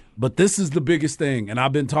 But this is the biggest thing, and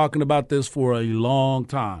I've been talking about this for a long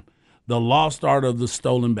time, the lost art of the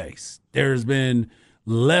stolen base. There's been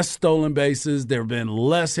less stolen bases. There have been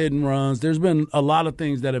less hidden runs. There's been a lot of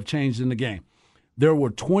things that have changed in the game. There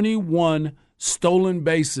were 21 stolen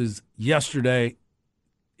bases yesterday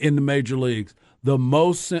in the major leagues, the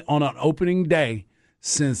most on an opening day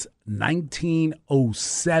since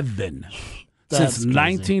 1907. Since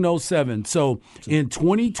 1907. So in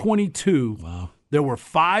 2022, there were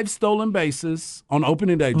 5 stolen bases on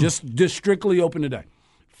opening day, just strictly opening day.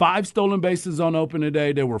 5 stolen bases on opening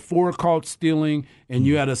day. There were 4 caught stealing, and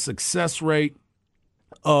you had a success rate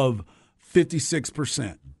of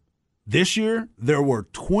 56%. This year, there were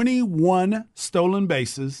 21 stolen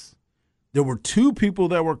bases. There were 2 people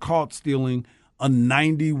that were caught stealing, a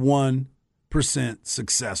 91%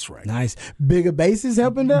 success rate. Nice. Bigger bases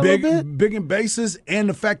helping that a little bit? Bigger bases, and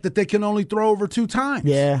the fact that they can only throw over 2 times.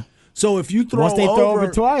 Yeah. So if you throw Once they throw over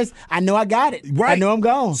twice, I know I got it. Right. I know I'm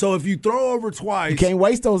gone. So if you throw over twice, you can't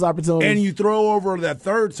waste those opportunities. And you throw over that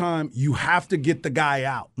 3rd time, you have to get the guy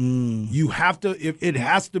out. You have to. It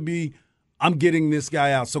has to be, I'm getting this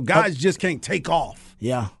guy out. So guys just can't take off.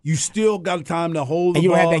 Yeah. You still got time to hold the and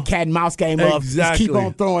you ball. Have that cat and mouse game of just keep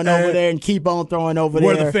on throwing over there and keep on throwing over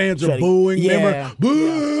where there. Where the fans are booing. Yeah. Remember?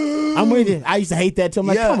 Boo! I'm with you. I used to hate that too. I'm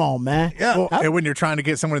like, come on, man. Yeah. Well, and when you're trying to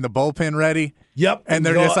get someone in the bullpen ready. Yep. And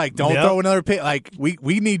they're just like, don't throw another pitch. Like, we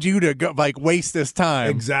need you to go, like, waste this time.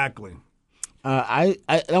 Exactly.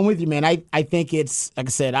 I'm with you, man. I think it's, like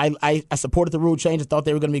I said, I supported the rule change. I thought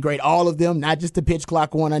they were going to be great. All of them, not just the pitch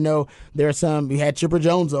clock one. I know there are some. We had Chipper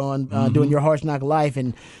Jones on doing Your Harsh Knock Life,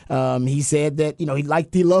 and he said that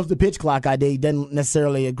he loves the pitch clock idea. He doesn't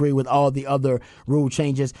necessarily agree with all the other rule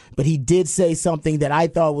changes, but he did say something that I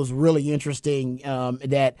thought was really interesting.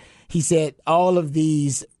 That he said all of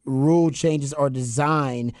these rule changes are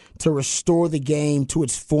designed to restore the game to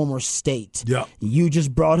its former state. Yeah. You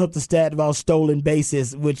just brought up the stat about stolen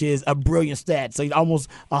bases, which is a brilliant stat. So almost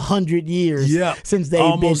 100 years since they've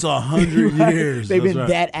almost been 100 years. They've That's been right.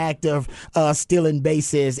 that active stealing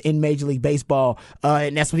bases in Major League Baseball,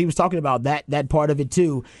 and that's what he was talking about. That part of it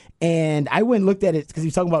too. And I went and looked at it because he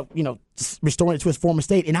was talking about restoring it to its former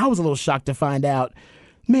state, and I was a little shocked to find out,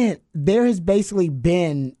 man, there has basically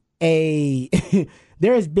been a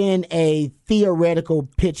theoretical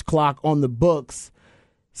pitch clock on the books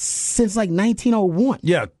since like 1901.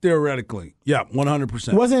 Yeah, theoretically. Yeah, 100%.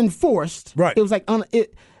 It wasn't enforced. Right. It was like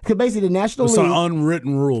because basically the National It's League, an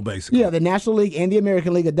unwritten rule, basically. yeah, the National League and the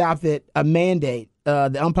American League adopted a mandate.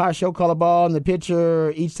 The umpire shall call a ball, and the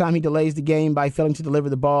pitcher each time he delays the game by failing to deliver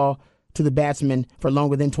the ball to the batsman for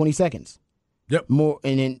longer than 20 seconds. Yep. More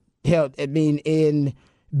and in hell, I mean in.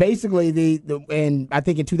 Basically, and I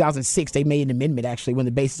think in 2006 they made an amendment actually when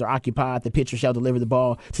the bases are occupied, the pitcher shall deliver the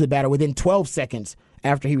ball to the batter within 12 seconds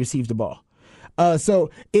after he receives the ball. So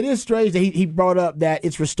it is strange that he brought up that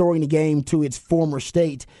it's restoring the game to its former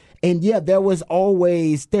state. And yeah, there's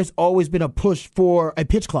always been a push for a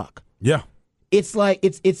pitch clock. Yeah. It's like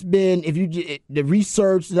it's been the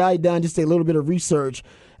research that I done, just a little bit of research.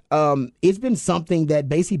 It's been something that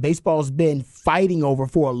basically baseball's been fighting over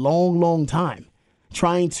for a long, long time.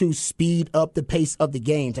 Trying to speed up the pace of the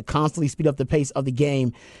game, to constantly speed up the pace of the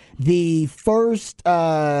game. The first,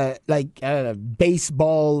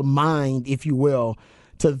 baseball mind, if you will,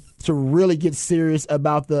 to really get serious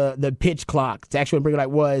about the pitch clock, to actually bring it like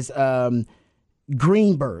was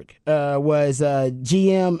Greenberg, was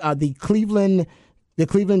GM, the Cleveland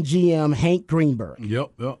GM Hank Greenberg.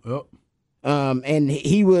 Yep. And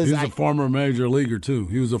he was a former major leaguer, too.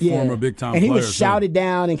 He was a former big-time player. And he was too. shouted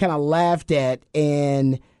down and kind of laughed at,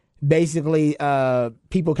 and basically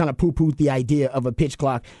people kind of poo-pooed the idea of a pitch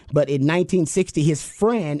clock. But in 1960, his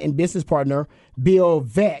friend and business partner, Bill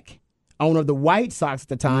Veeck, owner of the White Sox at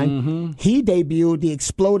the time, he debuted the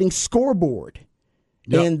exploding scoreboard.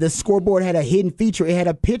 Yep. And the scoreboard had a hidden feature. It had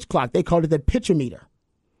a pitch clock. They called it the pitcher meter.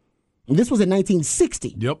 And this was in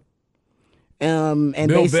 1960. Yep. And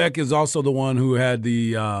Bill Veeck is also the one who had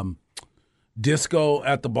the disco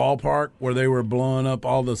at the ballpark where they were blowing up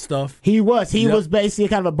all the stuff. He was basically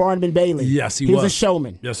kind of a Barnum and Bailey. Yes, he was. He was a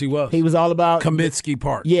showman. Yes, he was. He was all about Comiskey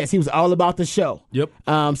Park. Yes, he was all about the show. Yep.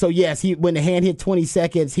 So yes, when the hand hit 20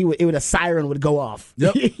 seconds, a siren would go off.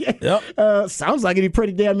 Yep. Yep. Sounds like it'd be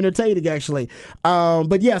pretty damn entertaining, actually.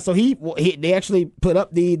 But yeah, so they actually put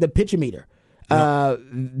up the pitcher meter.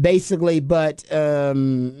 Basically, but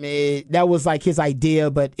that was like his idea,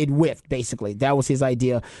 but it whiffed, basically. That was his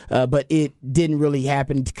idea, but it didn't really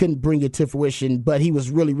happen. Couldn't bring it to fruition, but he was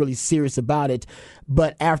really, really serious about it.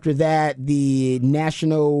 But after that, the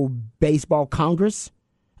National Baseball Congress,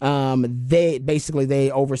 they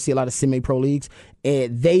oversee a lot of semi-pro leagues,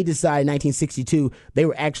 and they decided in 1962 they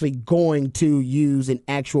were actually going to use an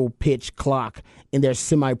actual pitch clock in their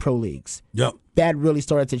semi-pro leagues. Yep. That really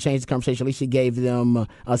started to change the conversation. At least it gave them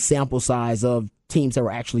a sample size of teams that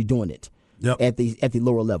were actually doing it at the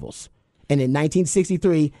lower levels. And in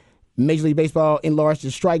 1963, Major League Baseball enlarged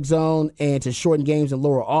the strike zone and to shorten games and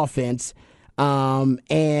lower offense.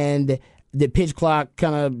 And the pitch clock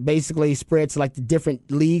kind of basically spread to like the different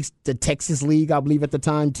leagues, the Texas League, I believe, at the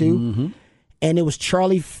time, too. Mm-hmm. And it was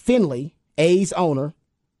Charlie Finley, A's owner,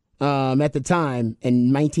 at the time,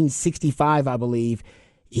 in 1965, I believe.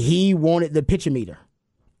 He wanted the pitcher meter.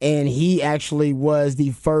 And he actually was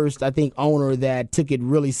the first, I think, owner that took it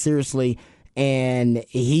really seriously. And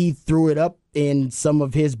he threw it up in some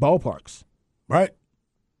of his ballparks. Right.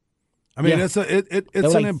 I mean, it's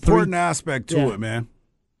an important aspect to it, man.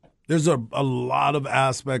 There's a lot of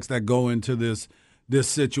aspects that go into this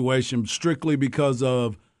situation strictly because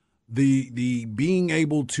of the being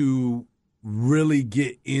able to really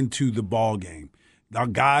get into the ball game. Our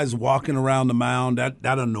guys walking around the mound, that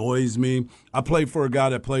annoys me. I played with a guy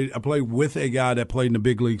that played in the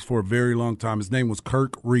big leagues for a very long time. His name was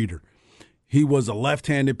Kirk Reeder. He was a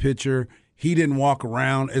left-handed pitcher. He didn't walk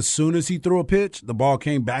around. As soon as he threw a pitch, the ball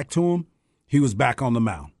came back to him. He was back on the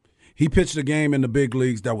mound. He pitched a game in the big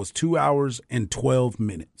leagues that was 2 hours and 12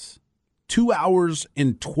 minutes. 2 hours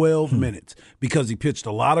and 12 minutes because he pitched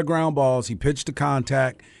a lot of ground balls. He pitched to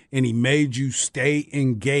contact, and he made you stay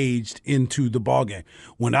engaged into the ball game.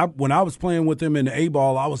 When I was playing with him in the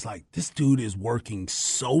A-ball, I was like, this dude is working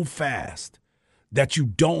so fast that you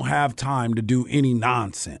don't have time to do any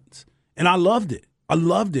nonsense. And I loved it.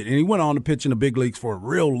 And he went on to pitch in the big leagues for a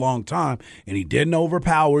real long time, and he didn't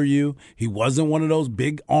overpower you. He wasn't one of those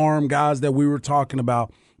big arm guys that we were talking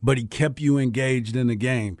about, but he kept you engaged in the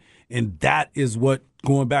game. And that is what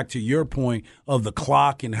going back to your point of the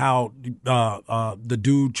clock and how the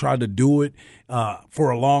dude tried to do it for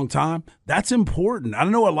a long time, that's important. I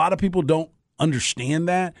know a lot of people don't understand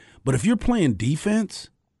that, but if you're playing defense,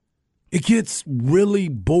 it gets really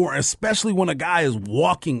boring, especially when a guy is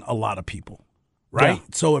walking a lot of people, right? Yeah.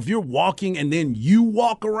 So if you're walking and then you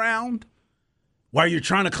walk around while you're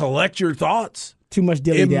trying to collect your thoughts, Too much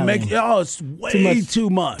dilly-dallying. it's way too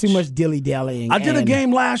much. Too much dilly-dallying. I did a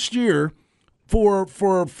game last year for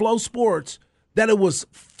Flow Sports that it was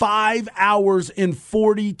 5 hours and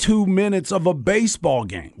 42 minutes of a baseball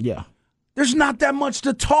game. Yeah. There's not that much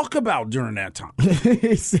to talk about during that time.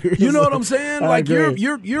 Seriously. You know what I'm saying? I Like agree.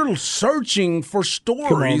 you're searching for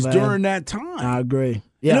stories man. during that time. I agree.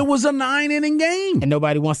 Yeah. And it was a 9-inning game. And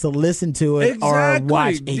nobody wants to listen to it or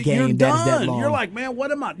watch a game You're that is done. that long. You're like, man,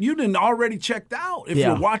 what am I? You didn't already checked out if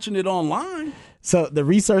Yeah. you're watching it online. So the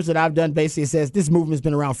research that I've done basically says this movement's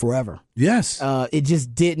been around forever. Yes. It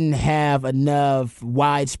just didn't have enough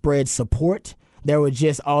widespread support. There were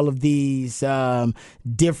just all of these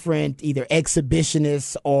different either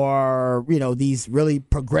exhibitionists or, these really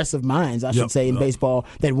progressive minds, I should say, in baseball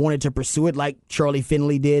that wanted to pursue it like Charlie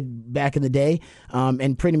Finley did back in the day.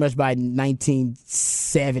 And pretty much by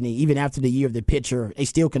 1970, even after the year of the pitcher, they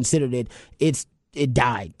still considered it. It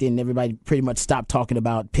died. Then everybody pretty much stopped talking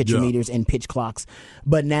about pitcher meters and pitch clocks.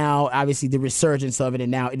 But now, obviously, the resurgence of it,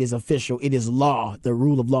 and now it is official. It is law, the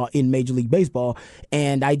rule of law in Major League Baseball.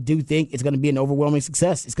 And I do think it's going to be an overwhelming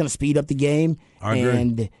success. It's going to speed up the game. I agree.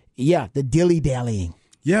 And, the dilly-dallying.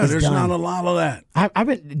 Yeah, is there's done. not a lot of that.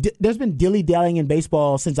 There's been dilly-dallying in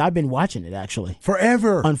baseball since I've been watching it, actually.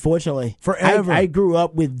 Forever. Unfortunately. Forever. I grew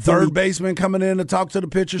up with Third baseman coming in to talk to the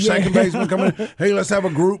pitcher, second baseman coming in. Hey, let's have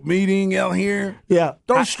a group meeting out here. Yeah.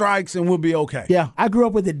 Throw strikes and we'll be okay. Yeah, I grew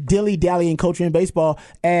up with the dilly-dallying culture in baseball,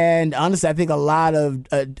 and honestly, I think a lot of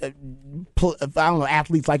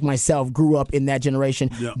athletes like myself grew up in that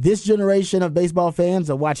generation. Yeah. This generation of baseball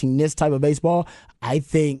fans are watching this type of baseball. I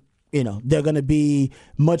think they're going to be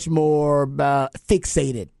much more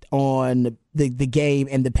fixated on the game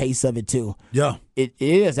and the pace of it too. Yeah. It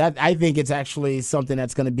is. I think it's actually something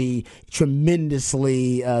that's going to be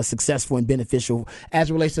tremendously successful and beneficial as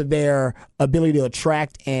it relates to their ability to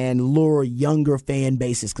attract and lure younger fan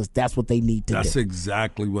bases, because that's what they need to do. That's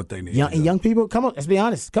exactly what they need. And young people, come on, let's be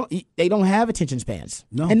honest. They don't have attention spans.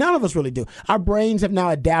 No. And none of us really do. Our brains have now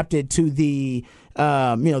adapted to the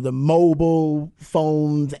mobile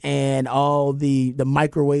phones and all the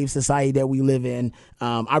microwave society that we live in.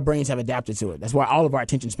 Our brains have adapted to it. That's why all of our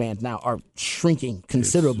attention spans now are shrinking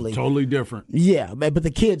considerably. It's totally different. Yeah, but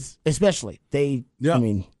the kids especially,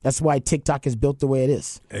 that's why TikTok is built the way it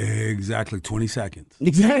is. Exactly. 20 seconds.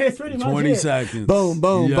 Exactly. It's pretty much 20 it. seconds. Boom,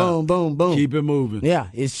 boom, Yeah. boom, boom, boom. Keep it moving. Yeah,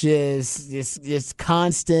 it's just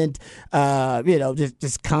constant,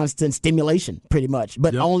 just constant stimulation, pretty much,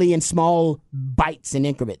 but only in small bites and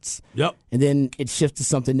increments. Yep. And then it shifts to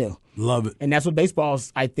something new. Love it. And that's what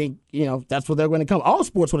baseball's, I think, that's what they're going to come. All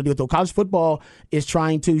sports want to do it, though. College football is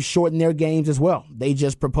trying to shorten their games as well. They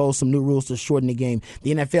just proposed some new rules to shorten the game.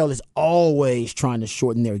 The NFL is always trying to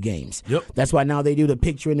shorten their games. Yep. That's why now they do the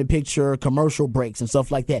picture-in-the-picture commercial breaks and stuff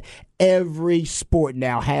like that. Every sport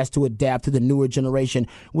now has to adapt to the newer generation,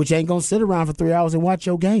 which ain't going to sit around for 3 hours and watch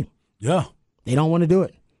your game. Yeah. They don't want to do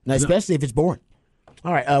it, now, especially if it's boring.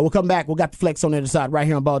 All right, we'll come back. We'll got the flex on the other side right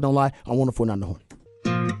here on Ball Don't Lie on 104.9 The Horn.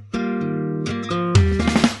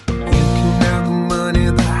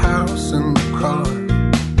 In the car,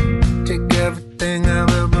 take everything I've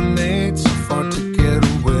ever made so far to get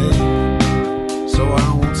away, so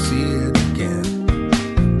I won't see it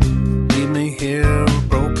again. Leave me here a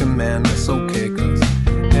broken man, that's okay, 'cause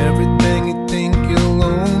everything you think you'll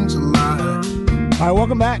own's a lie. All right,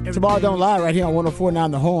 welcome back to Ball Don't Lie right here on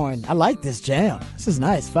 104.9 The Horn. I like this jam. This is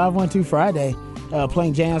nice. 512 Friday.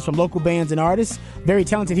 Playing jams from local bands and artists, very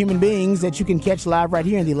talented human beings that you can catch live right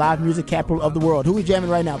here in the live music capital of the world. Who are we jamming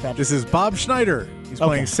right now, Patrick? This is Bob Schneider. He's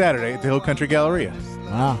playing Saturday at the Hill Country Galleria.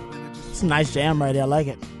 Wow. It's a nice jam right there. I like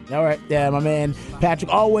it. All right. Yeah, my man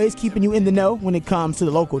Patrick, always keeping you in the know when it comes to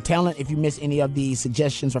the local talent. If you miss any of the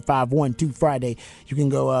suggestions for 512 Friday, you can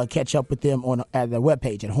go catch up with them at the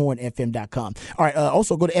webpage at hornfm.com. All right.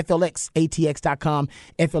 Also, go to flxatx.com,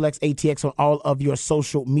 FLXATX on all of your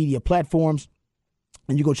social media platforms.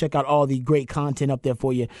 And you go check out all the great content up there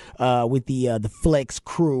for you with the Flex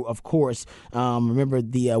crew, of course. Remember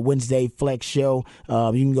the Wednesday Flex show.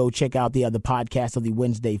 You can go check out the podcast of the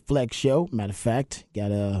Wednesday Flex show. Matter of fact,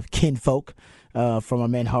 got Kinfolk from my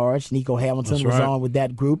man Harge. Nico Hamilton That's was right. on with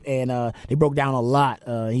that group, and they broke down a lot.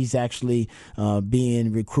 He's actually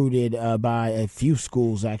being recruited by a few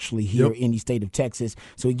schools actually here in the state of Texas.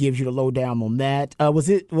 So he gives you the lowdown on that. Was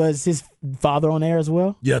his father on there as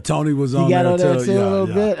well? Yeah, Tony was on You got there on there too. too Yeah, a little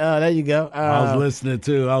yeah. bit. There you go. I was listening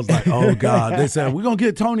too. I was like, oh God. They said we're gonna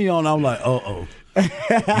get Tony on. I'm like, oh.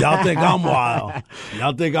 Y'all think I'm wild.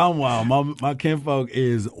 Y'all think I'm wild. My kinfolk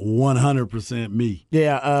is 100% me.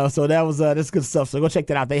 Yeah, so that was that's good stuff. So go check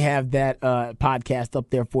that out. They have that podcast up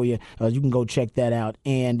there for you. You can go check that out.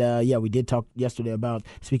 And we did talk yesterday about,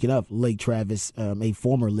 speaking of Lake Travis, a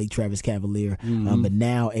former Lake Travis Cavalier, but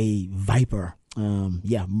now a Viper.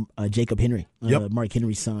 Jacob Henry, Mark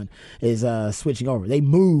Henry's son, is switching over. They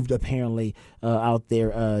moved apparently out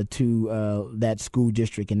there to that school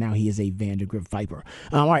district, and now he is a Vandergrift Viper.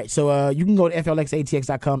 All right, so you can go to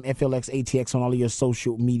FLXATX.com, FLXATX on all of your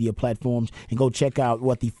social media platforms, and go check out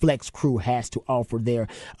what the Flex Crew has to offer there.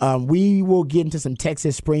 We will get into some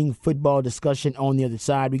Texas spring football discussion on the other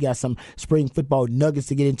side. We got some spring football nuggets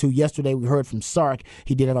to get into. Yesterday, we heard from Sark.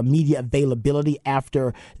 He did have a media availability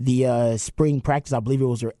after the spring practice. I believe it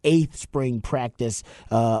was their 8th spring practice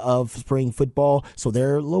of spring football. So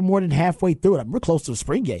they're a little more than halfway through it. We're close to the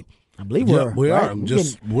spring game. I believe We right? are.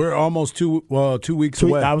 We're almost 2 weeks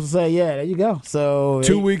away. I was saying, there you go. So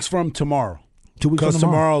 2 weeks from tomorrow. 2 weeks from Because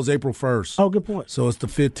tomorrow. tomorrow's April 1st. Oh, good point. So it's the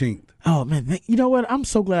 15th. Oh, man. You know what? I'm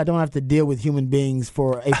so glad I don't have to deal with human beings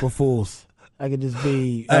for April Fools. I could just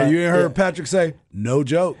be. Hey, you ain't heard Patrick say, no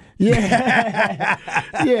joke. Yeah.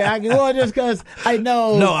 Just because I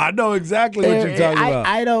know. No, I know exactly what you're talking about.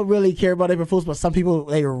 I don't really care about April Fools, but some people,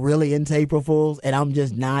 they are really into April Fools, and I'm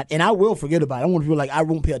just not. And I will forget about it. I want people I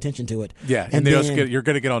won't pay attention to it. Yeah, and you're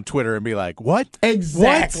going to get on Twitter and be like, what?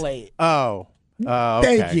 Exactly. What? Oh.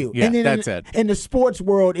 Okay. Thank you. Yeah, and then that's it. In the sports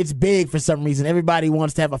world, it's big for some reason. Everybody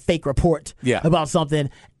wants to have a fake report about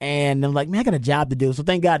something, and I'm like, man, I got a job to do, so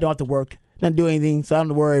thank God I don't have to work, not do anything, so I don't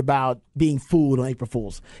have to worry about being fooled on April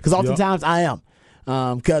Fools. Because oftentimes I am.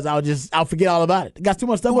 Because I'll forget all about it. Got too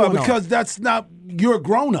much stuff going on. Because that's not, you're a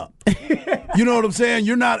grown up. You know what I'm saying?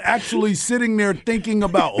 You're not actually sitting there thinking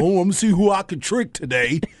about, I'm going to see who I could trick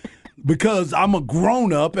today. Because I'm a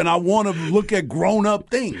grown up and I want to look at grown up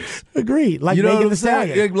things. Agreed. Like you know Megan what I'm the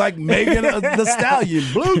Stallion. saying? Like Megan the Stallion.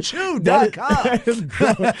 BlueChew.com.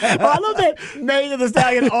 I love that Megan the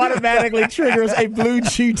Stallion automatically triggers a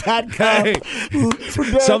BlueChew.com. Hey,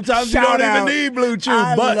 sometimes you don't even need Blue Chew,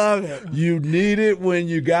 I but love it. you need it when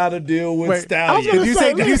you got to deal with Stallion. Did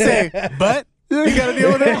you say, but? You got to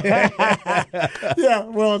deal with it. Yeah,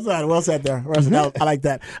 well said there. I like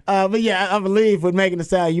that. But yeah, I believe with Megan the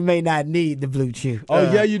Stallion, you may not need the Blue Chew.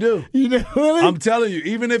 Yeah, you do. You do, really? I'm telling you,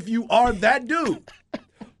 even if you are that dude,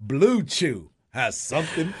 Blue Chew has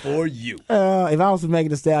something for you. If I was Megan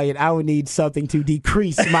the Stallion, I would need something to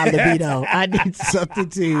decrease my libido. I need something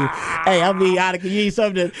to, you need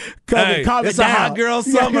something to calm it down. It's a hot girl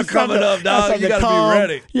summer coming up, dog. You got to be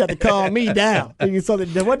ready. You have to calm me down. You need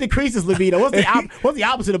something. What decreases libido? What's the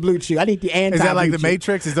opposite of Blue Chew? I need the anti. Is that like the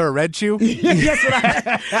Matrix? Is there a red chew?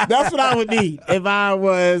 That's what I would need if I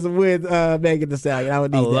was with Megan the Stallion. I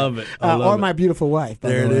would need that. Love it. I love or it. my beautiful wife.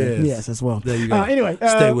 There it is. Yes, as well. There you go. Anyway,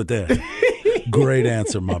 stay with that. Great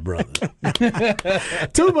answer, my brother.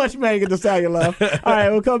 Too much Megan the Stallion love. All right,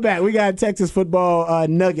 we'll come back. We got Texas football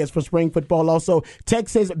nuggets for spring football. Also,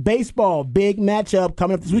 Texas baseball, big matchup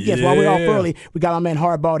coming up this weekend. So while we're off early, we got our man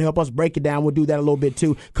Hardball to help us break it down. We'll do that a little bit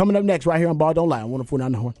too. Coming up next, right here on Ball Don't Lie on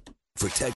 104.9 The Horn. For